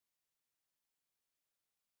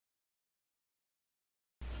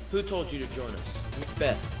Who told you to join us?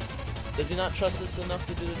 Macbeth. Does he not trust us enough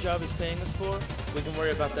to do the job he's paying us for? We can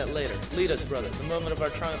worry about that later. Lead us, brother. The moment of our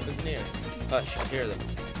triumph is near. Hush, I hear them.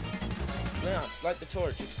 Leonce, light the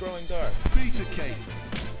torch. It's growing dark. Piece of cake.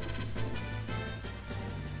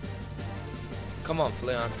 Come on,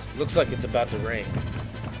 Leonce. Looks like it's about to rain.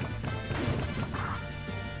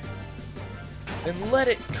 And let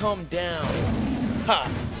it come down. Ha!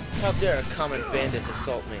 How dare a common bandit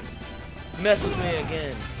assault me? Mess with me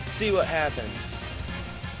again. See what happens.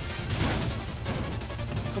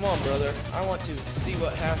 Come on, brother. I want to see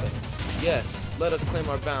what happens. Yes, let us claim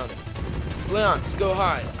our bounty. Leonce, go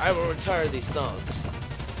hide. I will retire these thumbs.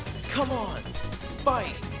 Come on,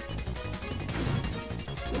 fight!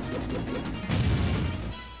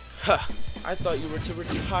 Ha! I thought you were to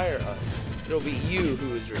retire us. It'll be you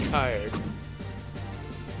who is retired.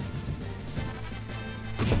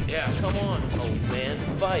 Yeah, come on, old man,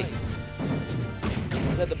 fight!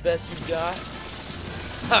 Is that the best you got?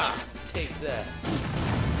 Ha! Take that.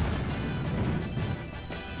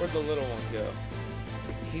 Where'd the little one go?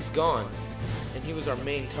 He's gone. And he was our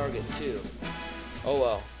main target too. Oh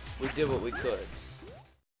well, we did what we could.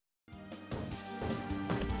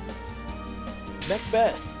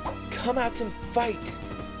 Macbeth, come out and fight!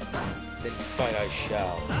 Then fight I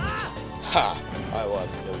shall. Ha! I will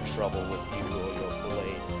have no trouble with you or your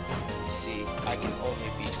blade. You see, I can only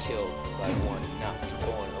be killed by one not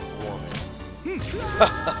born of woman.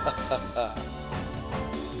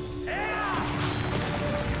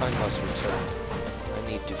 I must return. I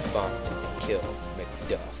need to find and kill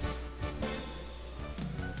Macduff.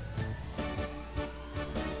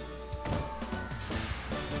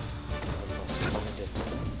 I must find him.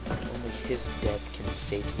 Only his death can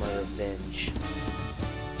sate my revenge.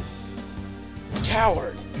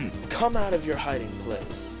 Coward! Come out of your hiding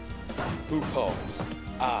place. Who calls?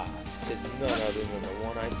 Ah, 'tis none other than the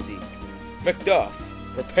one I seek. Macduff,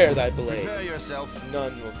 prepare thy blade. Prepare yourself.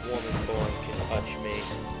 None of woman born can touch me.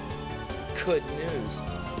 Good news.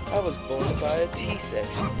 I was born by a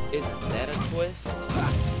T-section. Isn't that a twist?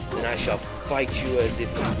 Then I shall fight you as if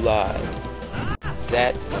you lied.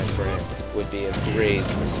 That, my friend, would be a grave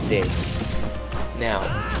mistake. Now,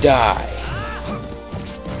 die!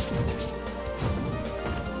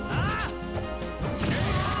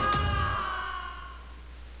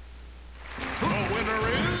 The winner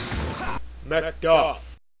is Macduff!